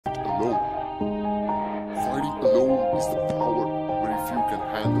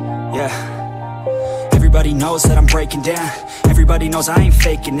Yeah. Everybody knows that I'm breaking down. Everybody knows I ain't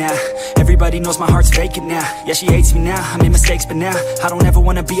faking now. Everybody knows my heart's vacant now. Yeah, she hates me now, I made mistakes but now I don't ever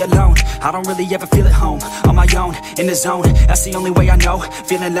wanna be alone. I don't really ever feel at home. On my own, in the zone, that's the only way I know.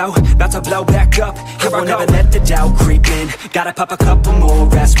 Feeling low, about to blow back up. I won't ever let the doubt creep in. Gotta pop a couple more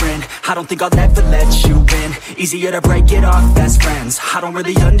aspirin. I don't think I'll ever let you in. Easier to break it off best friends. I don't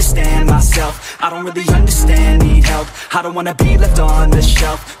really understand myself. I don't really understand, need help. I don't wanna be left on the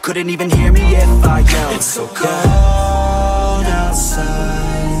shelf. Couldn't even hear me if I yelled. It's so cold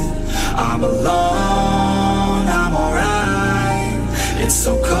outside, I'm alone, I'm alright. It's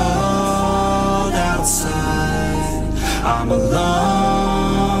so cold outside, I'm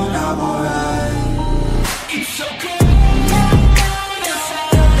alone, I'm alright. It's so cold.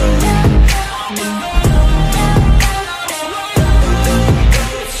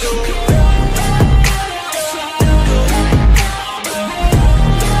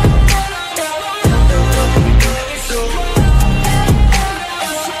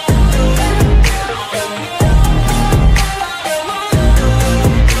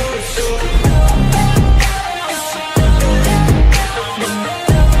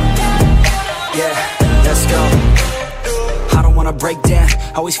 Break down,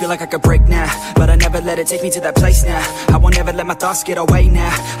 always feel like I could break now, but I never let it take me to that place now. I won't ever let my thoughts get away now.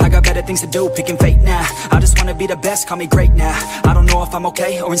 I got better things to do, picking fate now. I just wanna be the best, call me great now. I don't know if I'm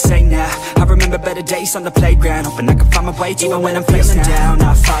okay or insane now. I remember better days on the playground, hoping I can find my way even when I'm feeling down.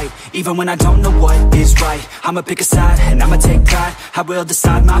 I fight, even when I don't know what is right. I'ma pick a side, and I'ma take pride. I will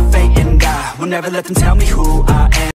decide my fate, and I will never let them tell me who I am.